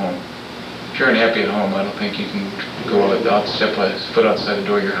starts at home. If you're unhappy at home, I don't think you can go out, step a foot outside the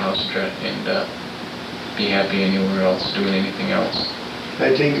door of your house and be happy anywhere else, doing anything else.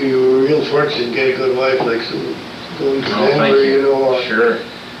 I think you were real fortunate to get a good wife like Sue. Going to Denver, thank you. Sure.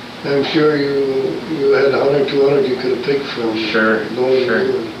 I'm sure you had 100, 200 you could have picked from. Sure.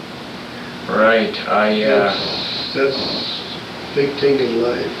 Right. That's a big thing in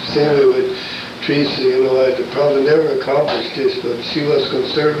life. Same way with Teresa, I'd probably never accomplished this, but she was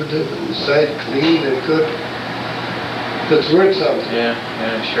conservative and inside clean and good. That's worth something. Yeah,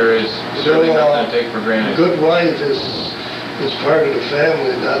 it sure is. Certainly nothing to take for granted. A good wife is part of the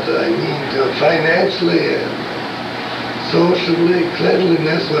family, not that I mean financially and socially,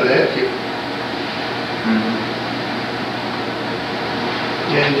 cleanliness, what have you.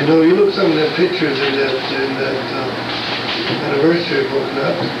 And you look some of the pictures in that anniversary book,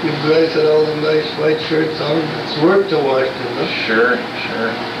 you guys had all the nice white shirts on. It's worth to wash them, huh? Sure.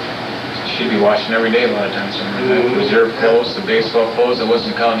 She'd be washing every day a lot of times. The reserve clothes, the baseball clothes, I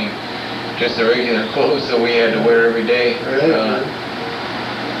wasn't counting just the regular clothes that we had to wear every day. Right.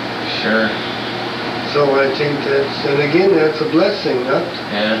 Sure. So I think and again, that's a blessing, not?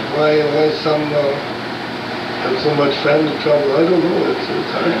 Yeah. Why some have so much family trouble? I don't know. It's a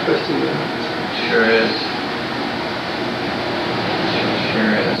hard question. Sure is.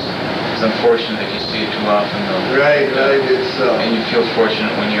 It's unfortunate that you see it too often, though. Right. It's and you feel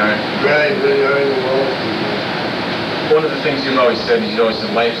fortunate when you aren't. Right, when you aren't involved. One of the things you've always said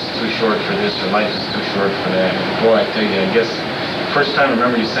life is too short for this or life is too short for that. And boy, I tell you, I guess the first time I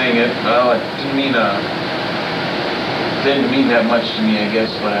remember you saying it, well, it didn't mean that much to me, I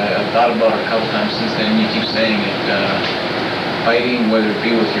guess, but I thought about it a couple times since then. You keep saying it, fighting, whether it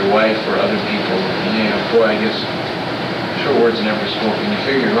be with your wife or other people. Boy, I guess, sure words are never spoken. You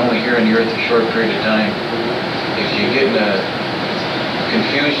figure you're only here on the earth a short period of time. If you get in a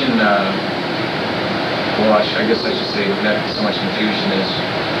confusion, I guess I should say not so much confusion as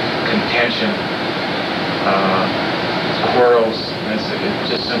contention, quarrels. It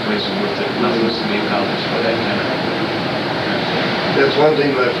just simply isn't worth it. Nothing is to be accomplished by that kind of thing. That's one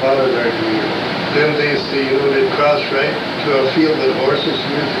thing my father learned me. Then they say, they'd cross right to a field with horses.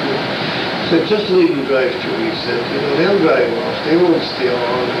 He said, just leave them drive through. He said, they'll drive off. They won't stay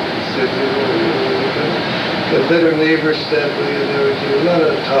on. He said, got better neighbors that way and everything. A lot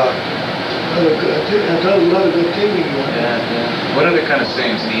of talk. I thought a lot of good thinking. Yeah. What other kind of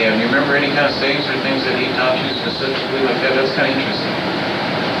sayings did he have? Do you remember any kind of sayings or things that he taught you specifically like that? That's kind of interesting.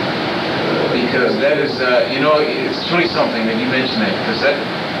 Because that is, it's really something that you mentioned that, because that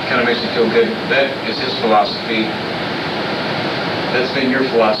kind of makes me feel good. That is his philosophy. That's been your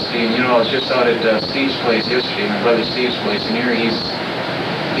philosophy. And I was just out at Steve's place yesterday, my brother Steve's place, and here he's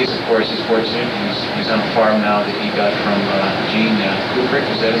of course, he's fortunate. He's on a farm now that he got from Gene Kuprick.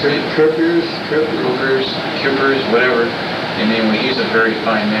 Is that his name? Kuppers, whatever. And anyway, he's a very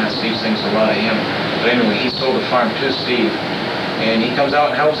fine man. Steve thinks a lot of him. But anyway, he sold the farm to Steve, and he comes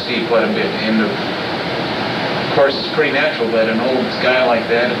out and helps Steve quite a bit. And of course, it's pretty natural that an old guy like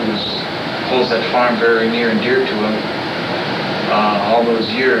that who holds that farm very near and dear to him all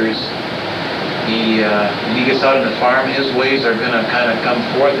those years, when he gets out on the farm, his ways are going to kind of come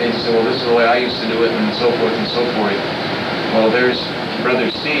forth, and he says, well, this is the way I used to do it, and so forth and so forth. Well, there's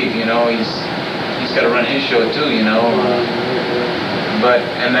Brother Steve, you know, he's got to run his show too, you know.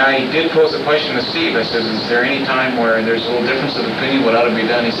 And I did pose a question to Steve. I says, is there any time where there's a little difference of opinion, what ought to be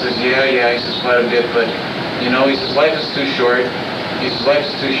done? He says, yeah, he says, quite a bit, but, you know, he says, life is too short. He says, life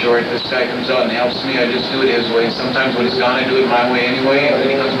is too short. This guy comes out and helps me. I just do it his way. Sometimes when he's gone, I do it my way anyway. And when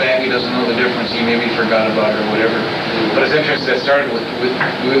he comes back, he doesn't know the difference. He maybe forgot about it or whatever. But it's interesting that started with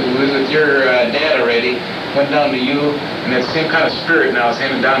your dad already, went down to you, and that same kind of spirit now is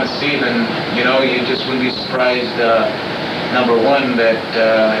handed down to Steve. And, you know, you just wouldn't be surprised, number one, that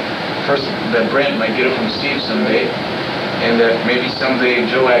first that Brent might get it from Steve someday. And that maybe someday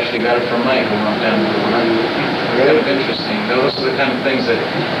Joe actually got it from Mike a long time ago. Kind of interesting. Those are the kind of things that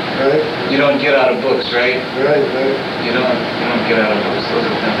you don't get out of books, right? Right. You don't get out of books. Those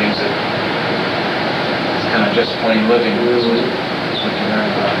are the kind of things that it's kind of just plain living. Is what you learn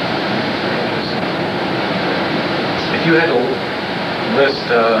about. If you had to list,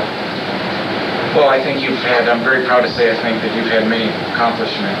 well, I think I'm very proud to say, I think that you've had many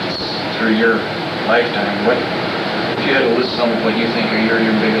accomplishments through your lifetime. If you had to list some of what you think are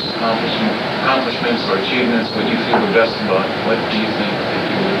your biggest accomplishments or achievements, what you feel the best about, what do you think that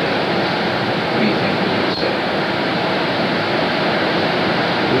you would, what do you think you would say?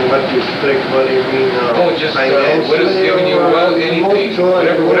 What do you expect? What do you mean? Just what is giving you, well, anything,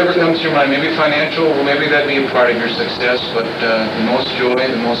 whatever comes to your mind. Maybe financial, well, maybe that'd be a part of your success, but the most joy,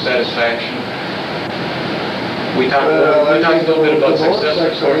 the most satisfaction. We talked a little bit about success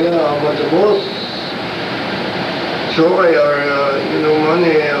before. Yeah, but the most joy or,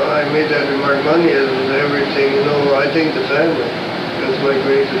 money, I made that remark, money isn't everything, I think the family, that's my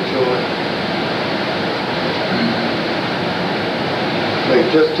greatest joy. Like,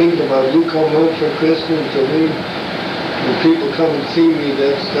 just think about you come home for Christmas to me, when people come and see me,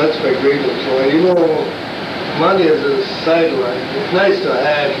 that's my greatest joy. Money is a sideline. It's nice to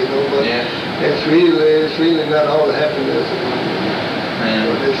have, but it's really not all the happiness of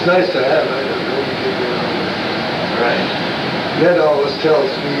money. But it's nice to have, I don't know, to get me on. Right. That always tells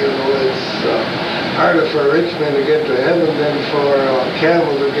me, it's harder for a rich man to get to heaven than for a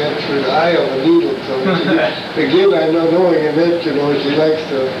camel to get through the eye of a needle. So again, I'm not knowing in that, she likes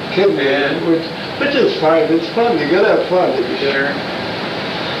to kid me, which is fine. It's fun. You gotta have fun. Sure.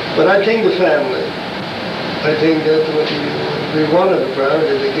 But I think the family. I think that would be one of the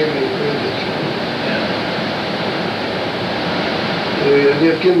priorities to give me the greatest joy.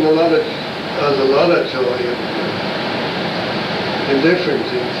 They've given us a lot of joy in different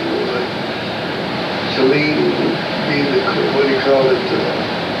things, like Celine being what do you call it,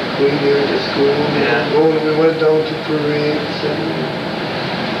 queen here at the school. We went down to parades, and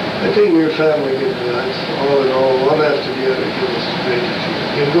I think your family gives us, all in all, one after the other, gives us the greatest joy.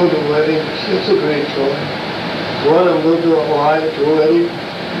 You go to weddings, it's a great joy. One of them go to Hawaii to a wedding.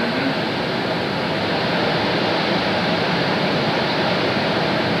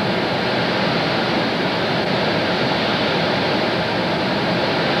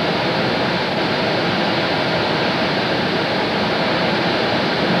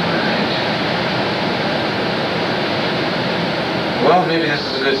 Well, maybe this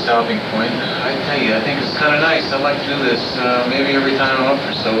is a good stopping point. I tell you, I think it's kind of nice. I'd like to do this maybe every time I'm up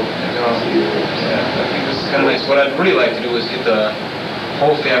or so. I think this is kind of nice. What I'd really like to do is get the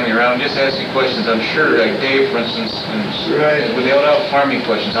whole family around, just ask you questions. I'm sure, like Dave, for instance, without farming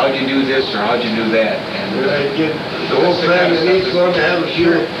questions. How'd you do this or how'd you do that? And get the whole family needs one to have a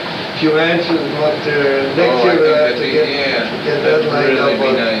few answers, but next year we have to get that lined up.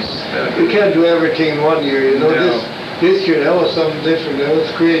 Be nice. You can't do everything one year, This year, that was something different. That was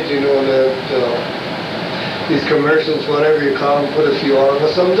great, that these commercials, whatever you call them, put a few on,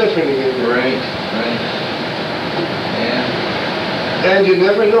 was something different again. Right. Yeah. And you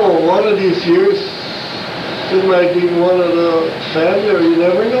never know, one of these years, it might be one of the family, or you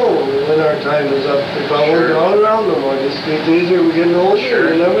never know when our time is up. If I went all around no more, it's easier, we're getting older,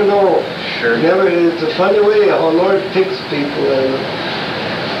 you never know. It's a funny way how Lord picks people, and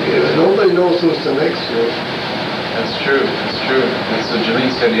nobody knows who's the next one. That's true. That's what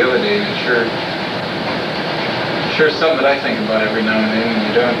Jolene said the other day. Sure, something that I think about every now and then.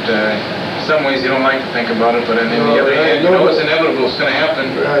 You don't, in some ways you don't like to think about it, but on the other hand, it's inevitable. It's going to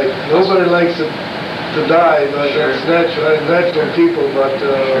happen. Right. Nobody likes to die, but it's natural people. But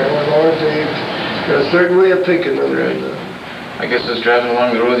Lord, there's a certain way of picking them. I guess I was driving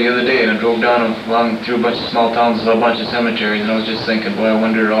along the road the other day, and I drove down through a bunch of small towns and a bunch of cemeteries, and I was just thinking, boy, I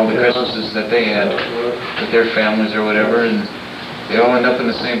wonder all the Christmases that they had with their families or whatever, and they all end up in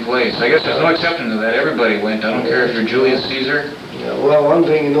the same place. I guess there's no exception to that. Everybody went. I don't care if you're Julius Caesar. Yeah, well, one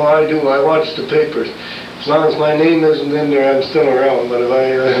thing I do, I watch the papers. As long as my name isn't in there, I'm still around, but if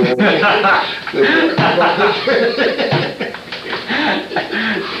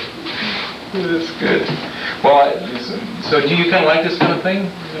That's good. Well, so do you kind of like this kind of thing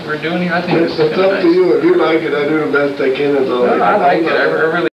that we're doing here? I think it's up to you. If you like it, I do the best I can. No, I like it. I really